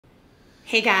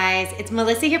Hey guys, it's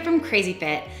Melissa here from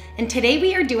CrazyFit, and today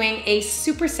we are doing a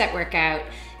superset workout.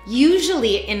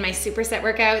 Usually in my superset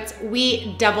workouts,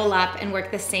 we double up and work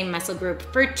the same muscle group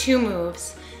for 2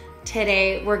 moves.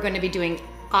 Today, we're going to be doing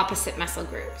opposite muscle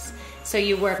groups. So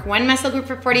you work one muscle group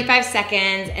for 45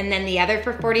 seconds and then the other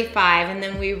for 45, and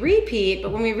then we repeat,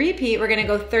 but when we repeat, we're gonna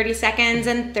go 30 seconds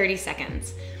and 30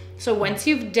 seconds. So once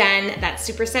you've done that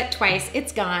superset twice,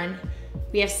 it's gone.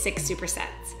 We have 6 supersets.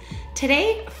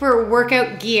 Today, for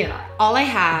workout gear, all I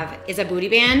have is a booty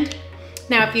band.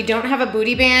 Now, if you don't have a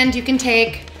booty band, you can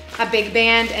take a big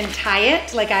band and tie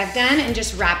it like I've done and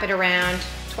just wrap it around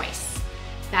twice.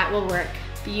 That will work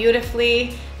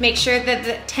beautifully. Make sure that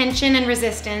the tension and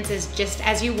resistance is just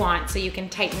as you want so you can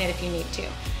tighten it if you need to.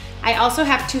 I also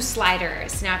have 2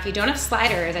 sliders. Now, if you don't have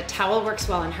sliders, a towel works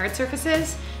well on hard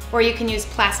surfaces, or you can use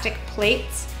plastic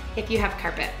plates if you have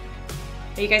carpet.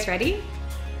 Are you guys ready?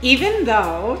 Even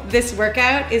though this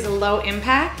workout is low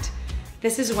impact,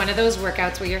 this is one of those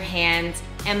workouts where your hands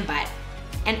and butt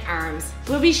and arms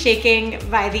will be shaking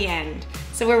by the end.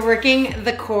 So we're working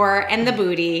the core and the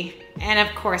booty, and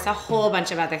of course a whole bunch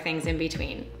of other things in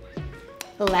between.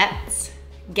 Let's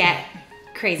get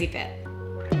crazy fit.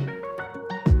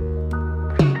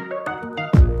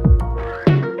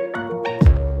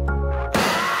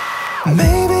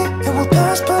 Maybe it will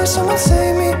pass by, someone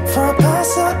save me for a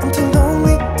pass out. I'm too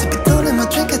lonely to be done in my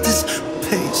drink at this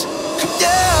pace.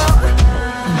 Yeah.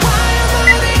 Why am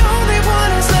I the only one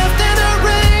who's left in the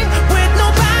rain with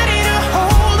nobody to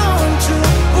hold on to?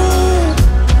 Ooh.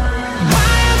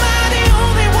 Why am I the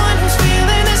only one who's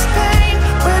feeling this pain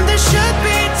when there should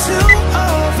be 2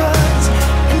 of us?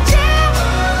 And yeah,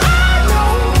 I know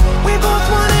we both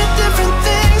wanted different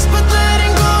things, but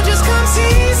letting go just comes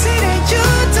easy to you,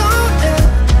 don't.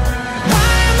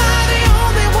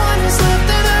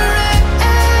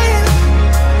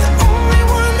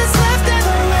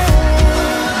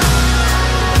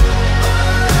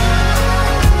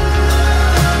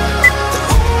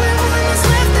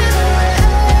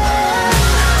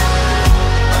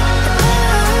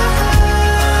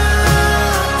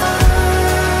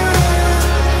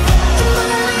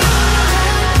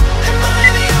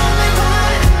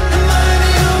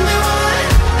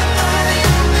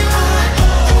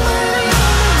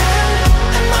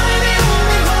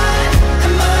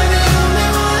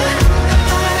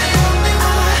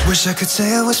 Wish I could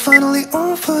say I was finally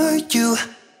over you,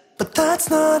 but that's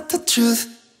not the truth.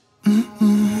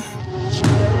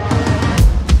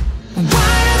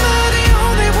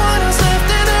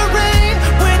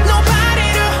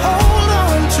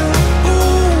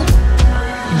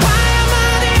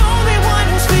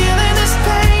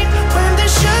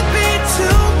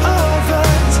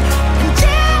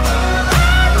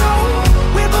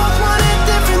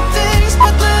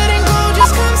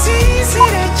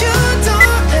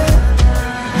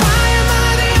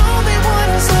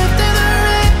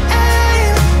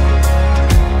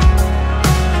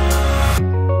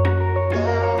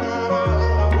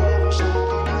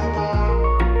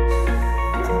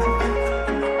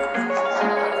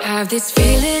 Have this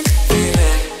feeling,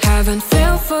 haven't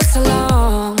felt for so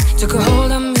long. Took a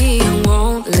hold on me and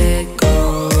won't let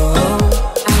go.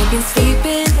 I've been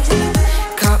sleeping,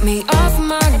 caught me off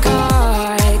my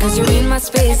guard, 'cause you're in my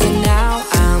space and now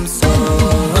I'm so.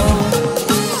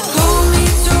 Pull me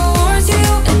towards you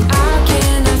and I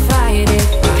cannot fight it.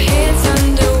 My head's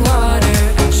underwater,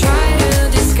 I try to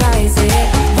disguise it.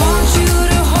 Want you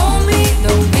to hold me,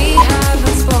 though we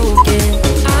haven't spoken.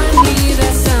 I need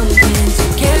that something to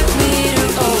get me to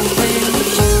open.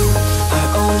 You are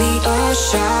only a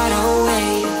shot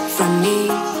away from me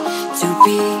to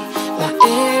be my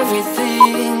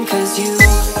everything, 'cause you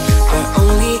are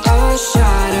only a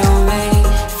shot away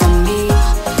from me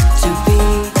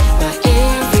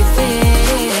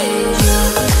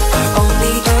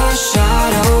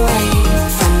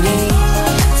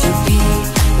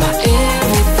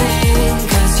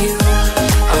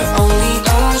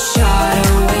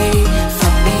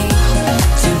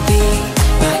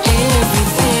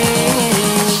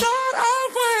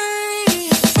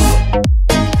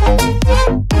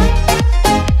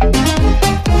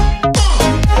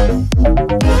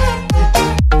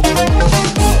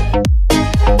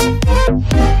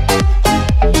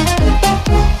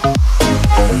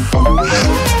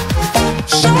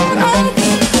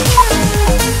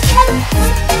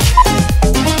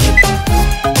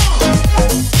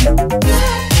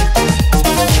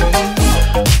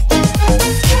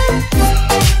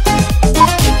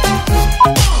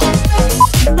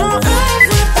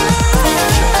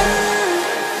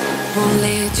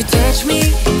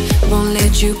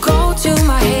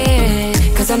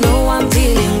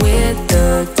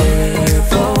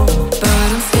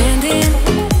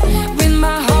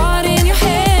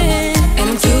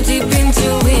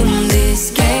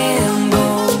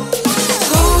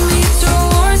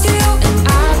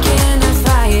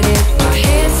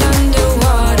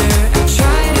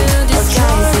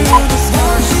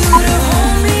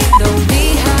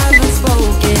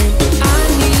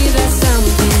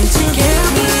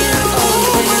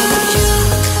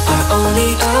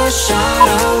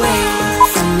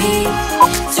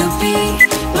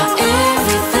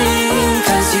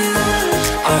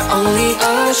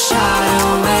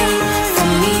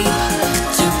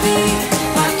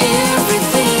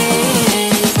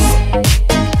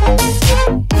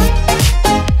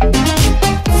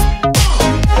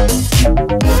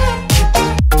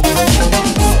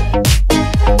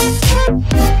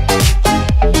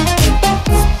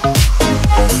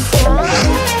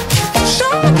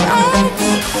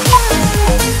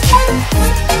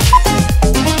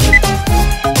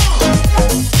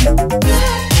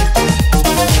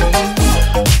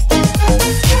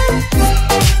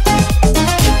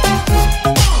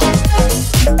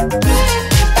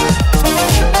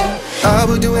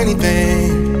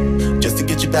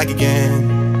it back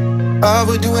again. I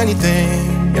would do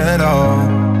anything at all.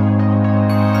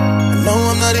 I know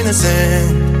I'm not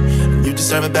innocent, you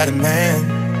deserve a better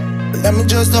man, but let me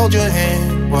just hold your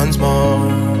hand once more.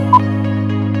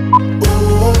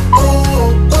 Ooh,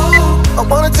 ooh, ooh, I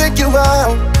wanna take you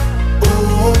out.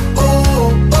 Ooh,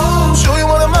 ooh, ooh, show you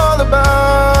what I'm all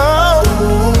about.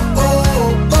 Ooh,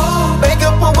 ooh, ooh, make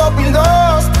up for what we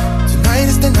lost. Tonight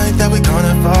is the night that we're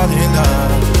gonna fall in love.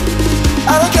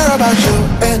 I don't care about you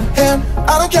and him,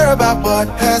 I don't care about what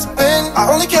has been. I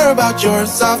only care about your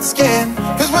soft skin,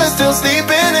 cause we're still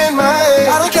sleeping in my head.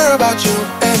 I don't care about you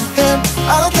and him,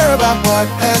 I don't care about what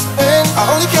has been. I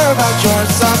only care about your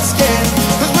soft skin,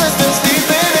 cause we're still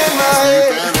sleeping in my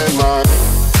head.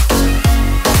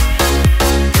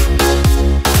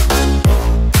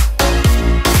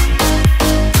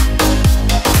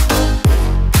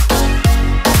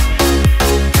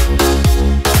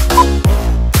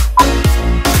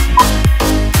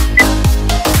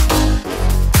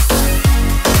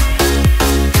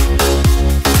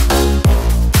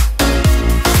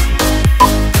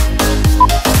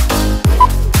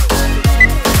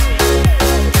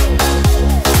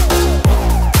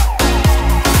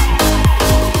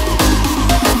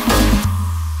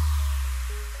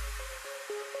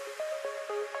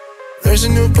 There's a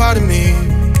new part of me,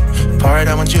 a part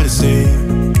I want you to see.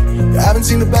 You haven't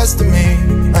seen the best of me,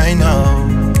 I know.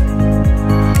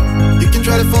 You can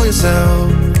try to fool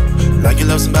yourself, like you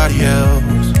love somebody else,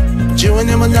 but you and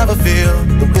him will never feel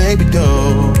the way we do.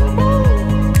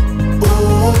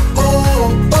 Ooh,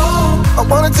 ooh, ooh, I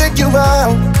wanna take you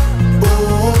out.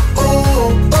 Ooh,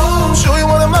 ooh, ooh, show you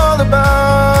what I'm all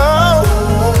about.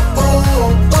 Ooh,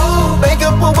 ooh, ooh, make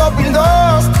up for what we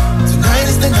lost. Tonight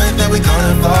is the night that we're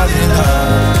gonna fall in love.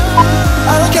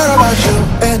 I don't care about you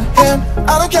and him,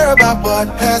 I don't care about what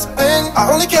has been.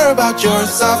 I only care about your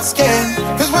soft skin,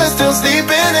 cause we're still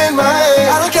sleeping in my head.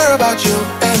 I don't care about you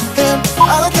and him,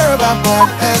 I don't care about what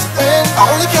has been. I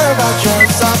only care about your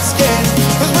soft skin,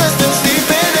 cause we're still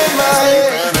sleeping in my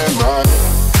head.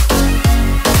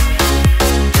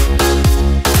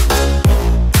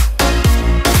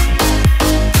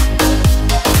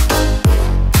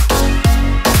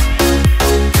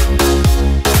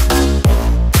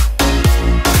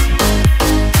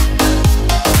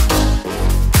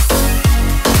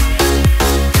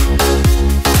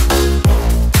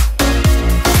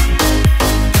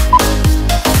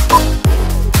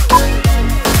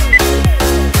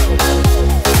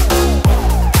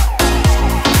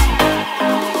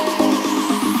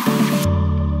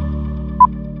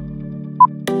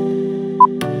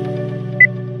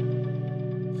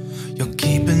 You're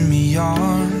keeping me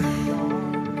on.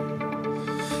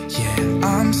 Yeah,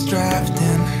 I'm strapped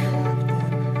in,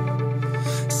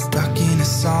 stuck in a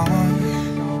song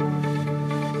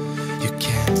you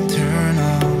can't turn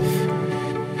off.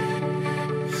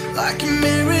 Like a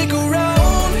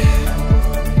merry-go-round,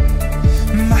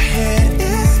 my head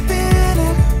is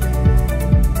spinning.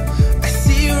 I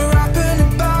see you rapping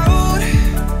about,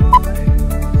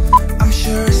 I'm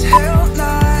sure as hell not.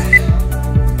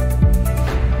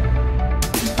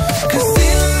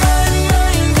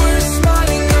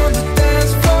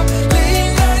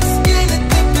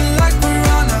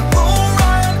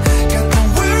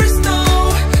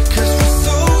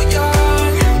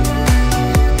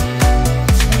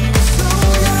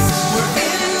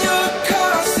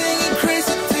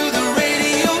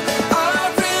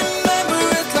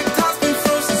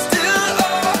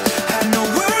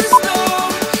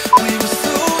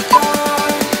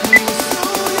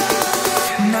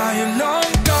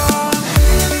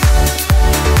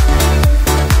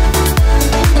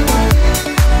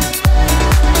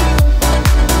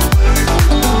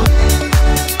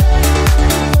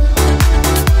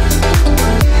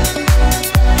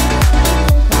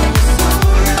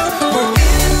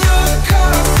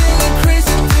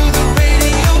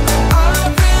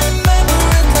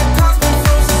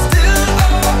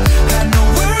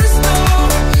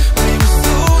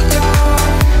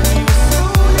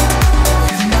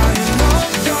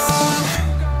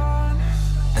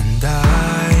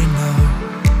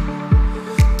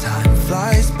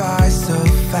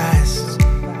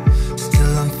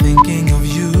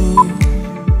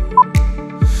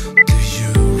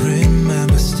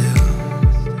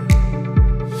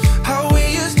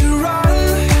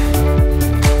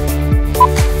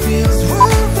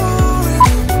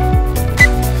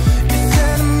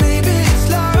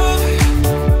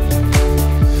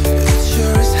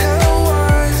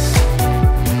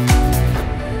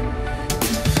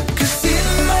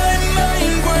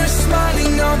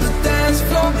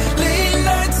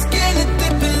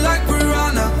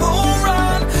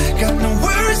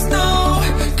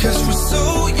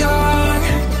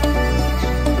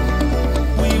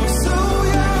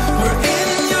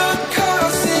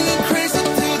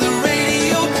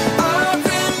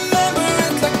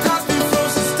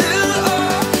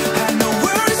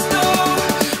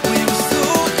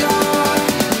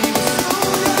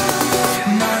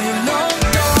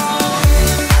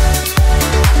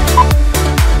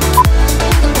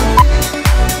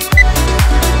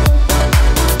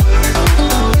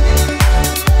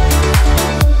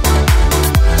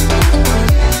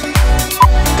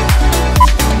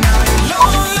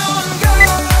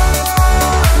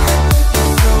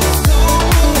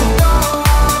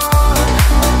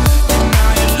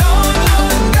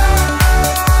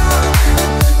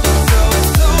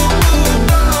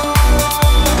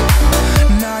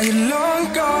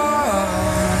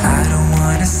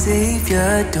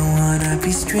 don't wanna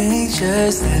be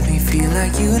strangers. Let me feel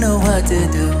like you know what to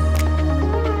do.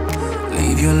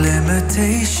 Leave your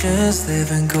limitations,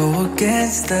 live and go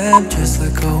against them. Just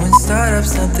let go and start up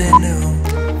something new.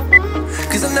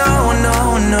 Cause I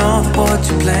know that what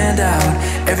you planned out,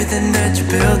 everything that you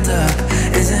built up,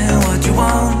 isn't what you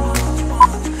want.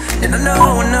 And I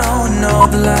know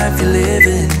the life you're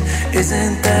living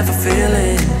isn't that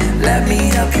fulfilling. Let me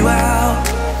help you out.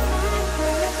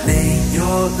 Lay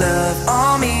your love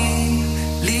on me,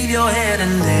 leave your head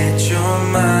and let your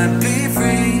mind be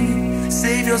free.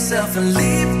 Save yourself and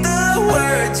leave the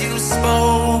words you've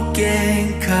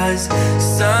spoken. Cause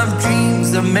some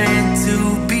dreams are meant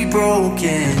to be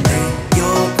broken. Lay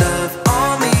your love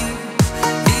on me,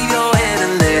 leave your head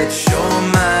and let your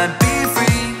mind be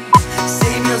free.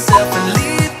 Save yourself and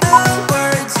leave the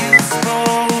words you've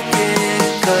spoken.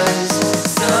 Cause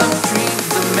some dreams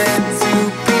are meant to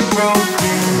be broken.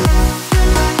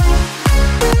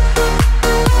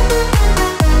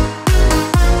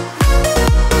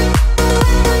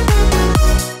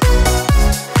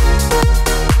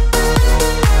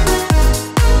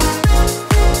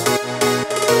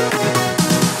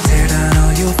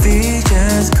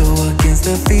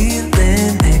 The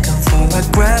feeling, make them fall like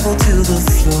gravel to the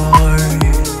floor.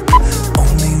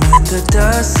 Only when the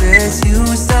dust sets you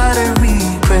start to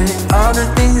regret all the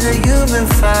things that you've been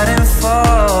fighting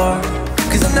for.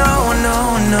 Cause I know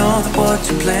that what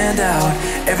you planned out,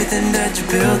 everything that you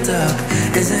built up,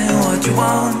 isn't what you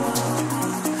want.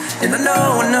 And I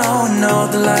know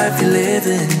the life you're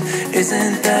living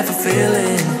isn't that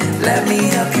fulfilling. Let me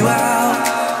help you out.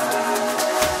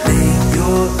 Lay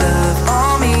your love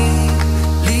on me,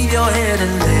 your head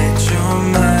and let your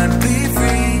mind be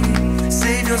free.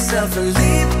 Save yourself and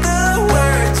leave the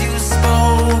words you've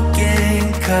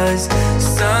spoken. Cause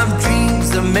some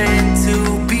dreams are meant to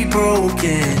be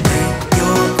broken. Lay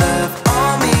your love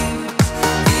on me,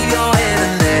 leave your head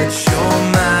and let your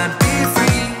mind be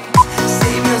free.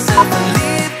 Save yourself and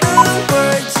leave the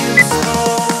words you've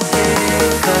spoken.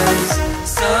 Cause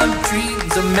some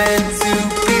dreams are meant to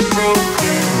be broken.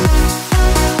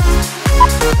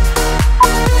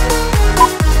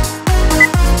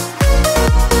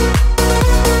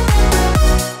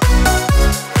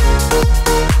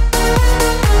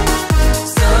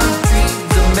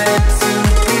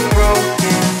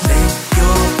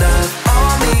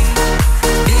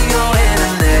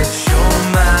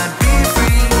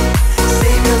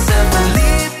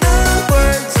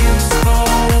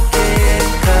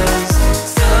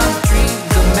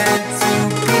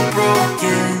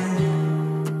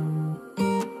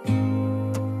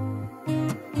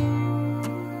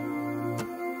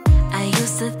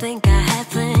 To think I had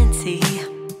plenty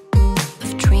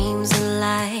of dreams and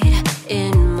light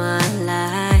in my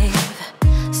life.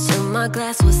 Still my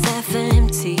glass was half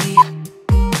empty,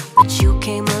 but you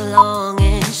came along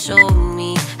and showed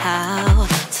me how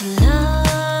to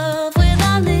love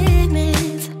without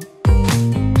limits,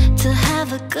 to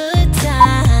have a good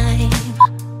time.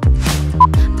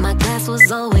 My glass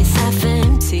was always half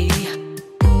empty,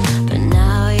 but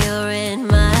now you're in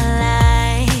my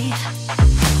life.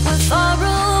 We're far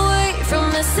away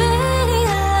from the city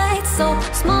lights, so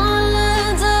small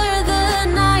under the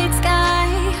night sky.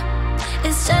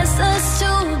 It's just us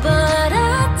two, but I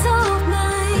don't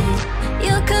mind.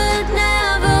 You could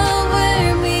never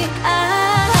wear me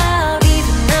out.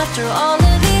 Even after all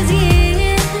of these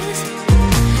years,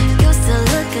 you still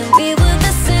look at me with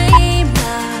the same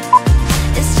love.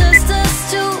 It's just us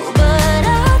two, but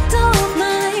I don't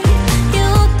mind.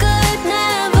 You could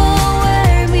never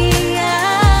wear me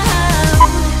out.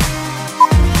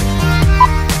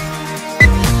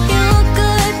 You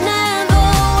could never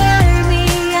wear me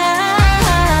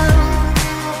out.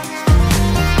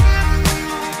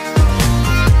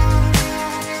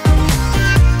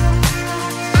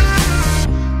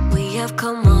 We have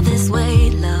come all this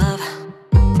way, love,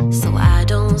 so I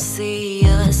don't see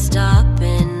us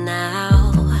stopping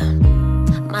now.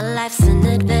 My life's an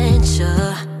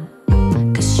adventure,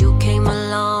 cause you came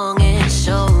along and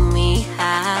showed me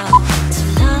how to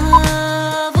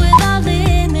love without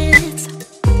limits,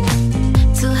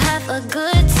 to have a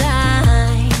good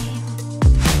time.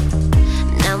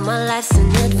 Now my life's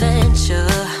an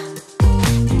adventure,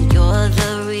 and you're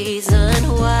the reason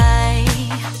why.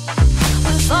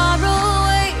 We're far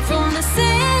away from the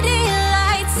city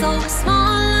lights, so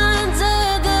small under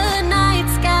the night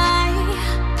sky.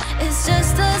 It's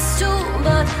just us two,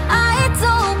 but I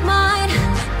don't mind.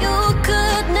 You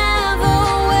could never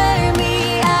wear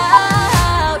me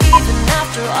out. Even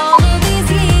after all of these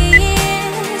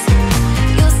years,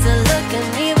 you still look at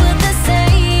me with the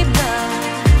same love.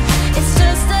 It's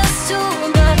just us two,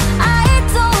 but I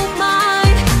don't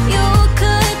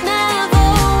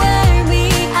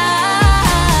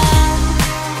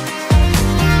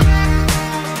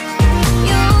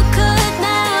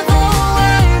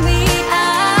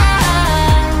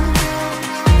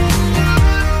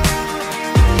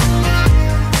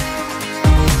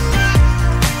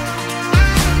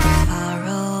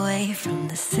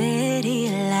the city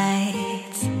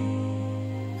lights.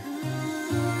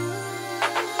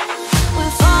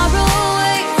 We're far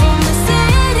away from the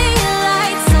city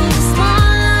lights, so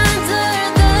small under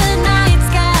the night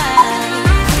sky.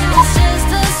 It's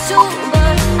just us two,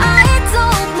 but I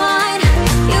don't mind.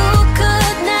 You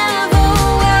could never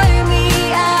wear me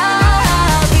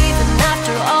out. Even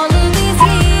after all of these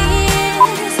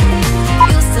years,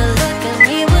 you still look at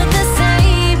me with the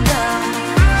same love.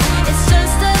 It's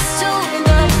just us two,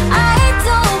 but I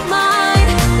don't mind.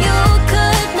 You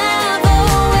could never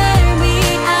wear me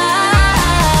out.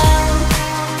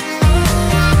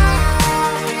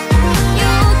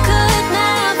 You could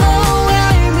never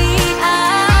wear me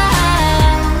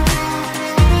out.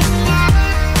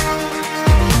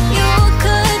 You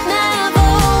could never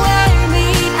wear me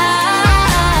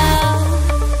out.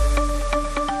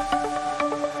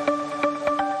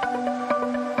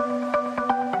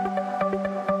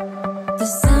 The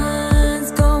sun's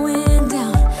going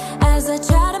down as I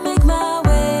try to make my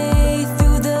way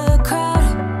through the crowd.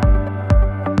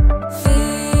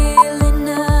 Feeling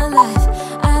alive,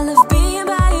 I love being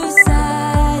by your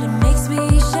side. It makes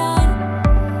me shine.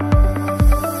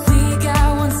 We got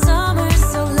one summer,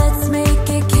 so let's make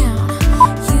it count.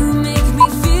 You make me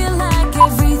feel like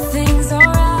everything's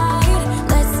alright.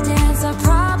 Let's dance our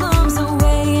problems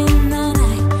away in the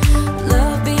night.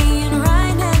 Love being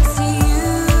right next to you.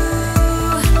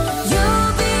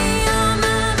 You'll be on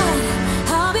my mind.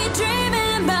 I'll be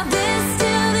dreaming about this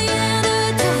till the end of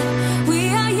time. We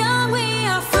are young, we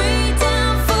are free,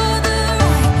 down for the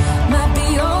ride. Might be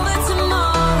over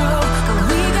tomorrow, but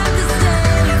we got this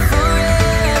day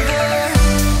forever.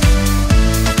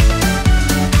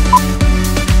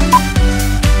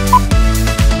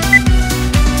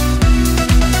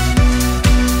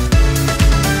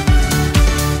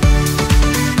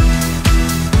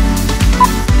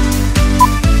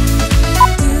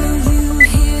 Do you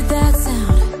hear that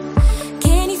sound?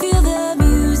 Can you feel the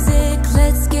music?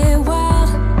 Let's get wild.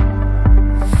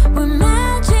 We're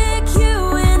magic, you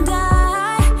and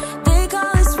I. They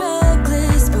call us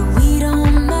reckless, but we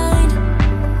don't mind.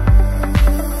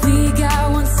 We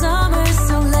got one summer,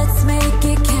 so let's make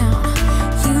it count.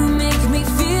 You make me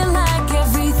feel like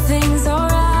everything's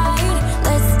alright.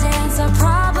 Let's dance our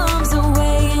problems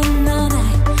away in the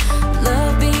night.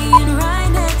 Love being right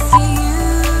next to you.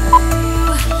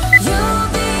 You'll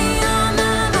be on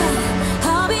my mind.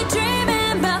 I'll be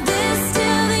dreaming about this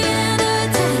till the end of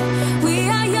time. We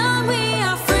are young, we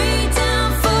are free, down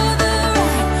for the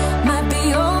ride. Might be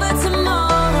over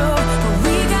tomorrow, but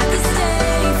we got this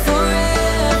day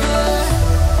forever.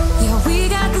 Yeah, we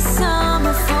got the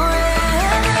summer forever.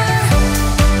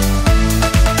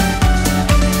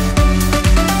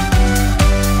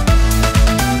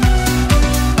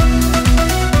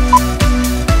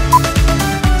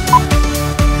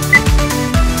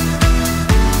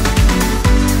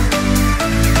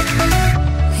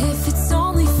 If it's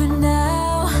only for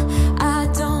now, I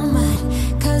don't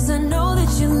mind, 'cause I know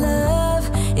that your love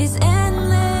is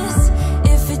endless.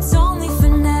 If it's only for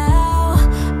now,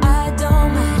 I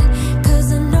don't mind, 'cause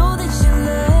I know that your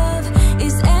love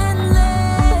is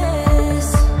endless.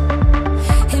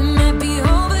 It might be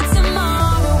over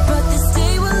tomorrow, but this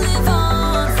day will live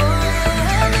on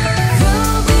forever.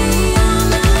 You'll be on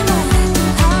my mind.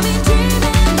 I'll be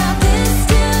dreaming about this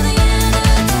till the end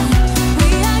of time. We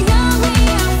are young, we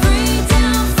are free,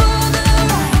 down for the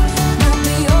ride. Might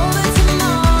be over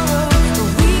tomorrow, but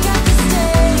we got this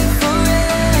day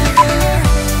forever.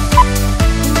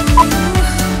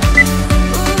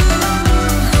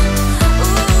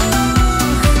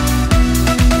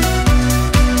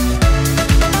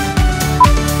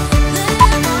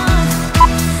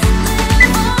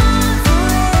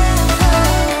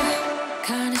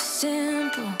 Kinda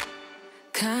simple,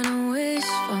 kinda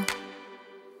wishful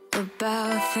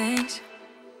about things,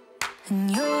 and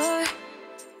you're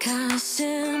kinda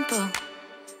simple,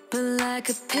 but like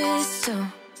a pistol,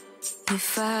 you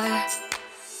fire.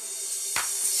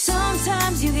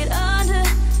 Sometimes you get under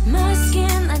my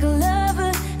skin like a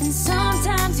lover, and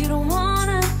sometimes you don't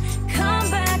wanna come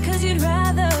back 'cause you'd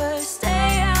rather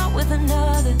stay out with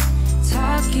another.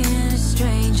 Talking to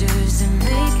strangers and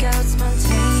make out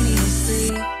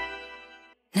spontaneously.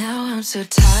 Now I'm so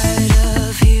tired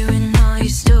of hearing all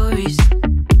your stories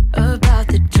about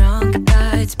the drunk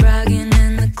nights, bragging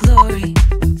in the glory.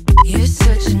 You're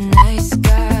such a nice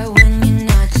guy when you're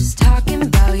not just talking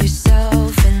about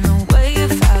yourself and the way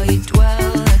of how you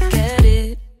dwell. I get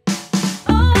it.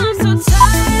 Oh, I'm so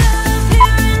tired of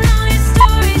hearing all your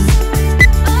stories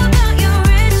about your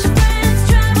rich friends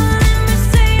traveling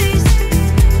Mercedes.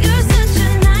 You're such a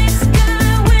nice guy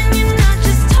when you're not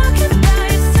just talking about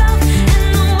yourself and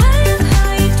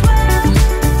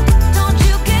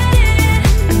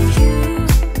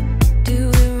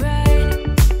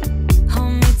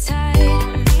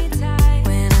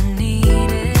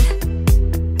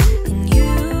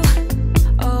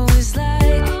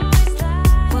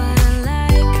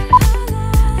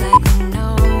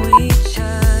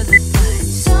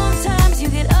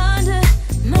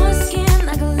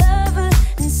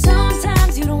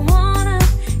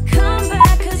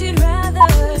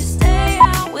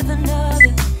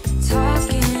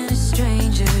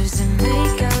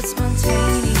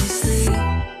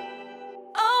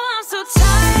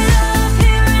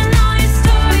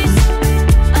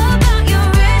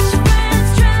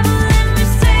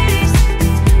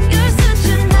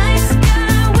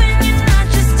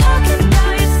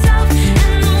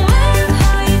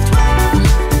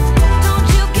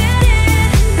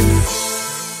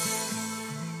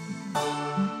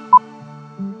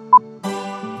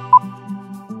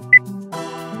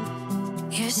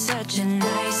such a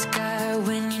nice guy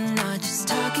when you're not just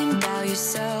talking about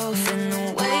yourself and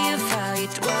the way of how you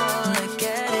dwell. I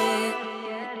get it.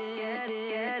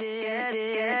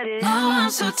 Now I'm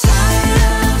so tired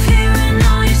of hearing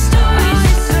all your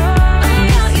stories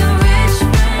about your rich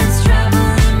friends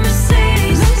traveling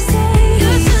Mercedes.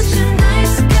 You're such a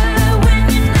nice guy when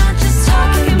you're not just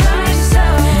talking about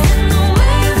yourself and the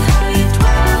way of how you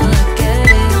dwell. I get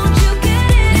it. Don't you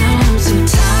get it? Now I'm so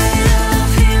tired of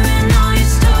hearing all your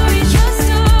stories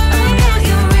about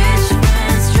your rich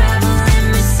friends traveling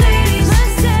Mercedes.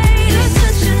 You're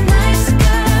such a nice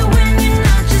guy when you're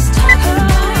not just talking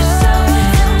about yourself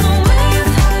and the way of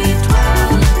how you dwell.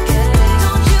 I get it.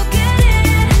 Don't you get it?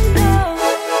 No.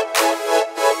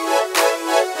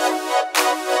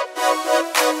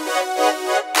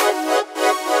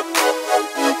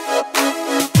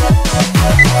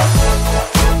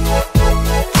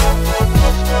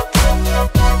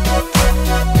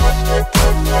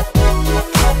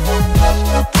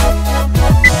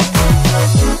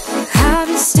 I've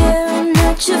been staring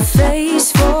at your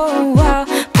face for a while.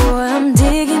 Boy, I'm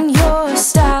digging your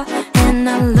style, and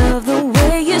I love the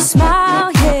way you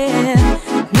smile, yeah.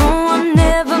 No one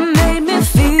ever made me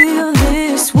feel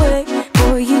this way.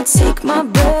 Boy, you take my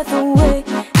breath away,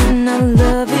 and I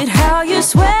love it how you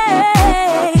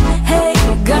sway. Hey,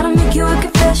 gotta make you a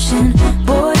confession.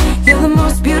 Boy, you're the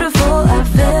most beautiful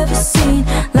I've ever seen.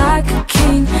 Like a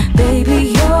king,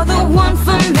 baby, you're the one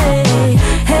for me.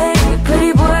 Hey,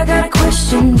 pretty boy, I got a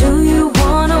question. Do you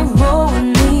wanna roll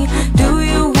with me? Do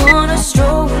you wanna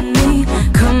stroll with me?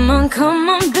 Come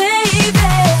on, baby.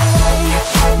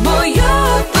 Boy,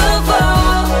 you're above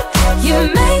all. You're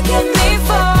making me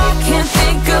fall. Can't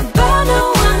think about no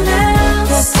one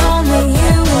else. It's only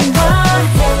you in my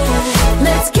head.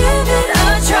 Let's give it a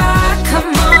try.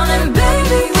 Come on and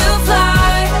baby, we'll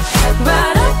fly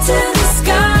right up to the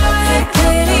sky. Hey,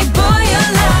 pretty boy, you're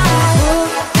alive.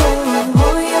 Oh,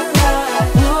 oh, you're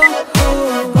alive. Oh,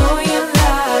 oh, oh, you're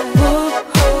alive. Oh,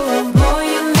 oh, oh,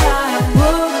 you're alive. Oh,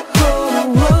 oh,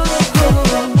 oh, oh.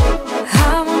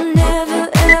 I will never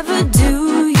ever do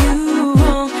you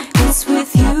wrong. It's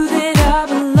with you that I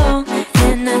belong,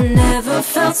 and I never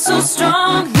felt so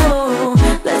strong. No,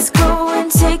 let's go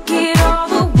and take it all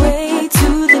the way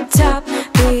to the top.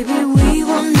 Baby, we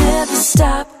will never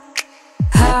stop.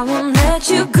 I won't let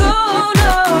you go,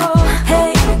 no.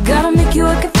 Hey, gotta make you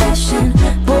a confession.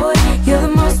 Boy, you're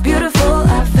the most beautiful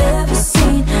I've ever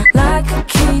seen. Like a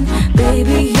king,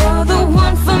 baby, you're the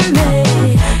one for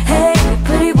me. Hey,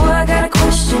 pretty boy, I got a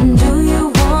question. Do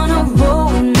you wanna roll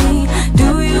with me?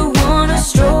 Do you wanna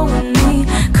stroll with me?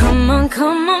 Come on,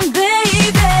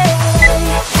 baby.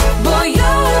 Boy,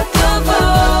 you're above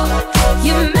all.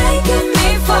 You're making me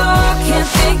fall. Can't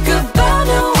think about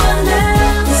no one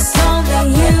else. It's only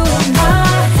you in my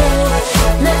head.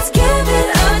 Let's give it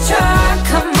a try.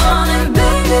 Come on and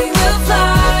baby, we'll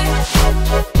fly.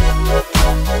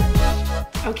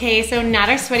 Okay, so not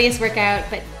our sweatiest workout,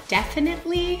 but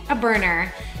definitely a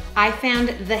burner. I found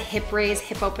the hip raise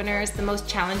hip openers the most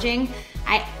challenging.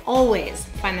 I always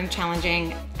find them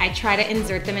challenging. I try to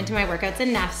insert them into my workouts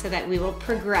enough so that we will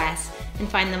progress and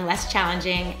find them less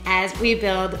challenging as we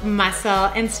build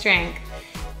muscle and strength.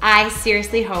 I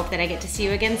seriously hope that I get to see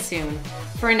you again soon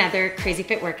for another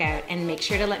CrazyFit workout, and make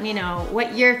sure to let me know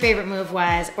what your favorite move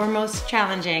was or most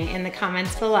challenging in the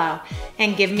comments below,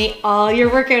 and give me all your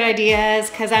workout ideas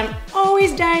because I'm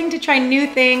always dying to try new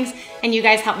things and you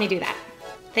guys help me do that.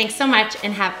 Thanks so much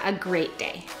and have a great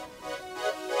day.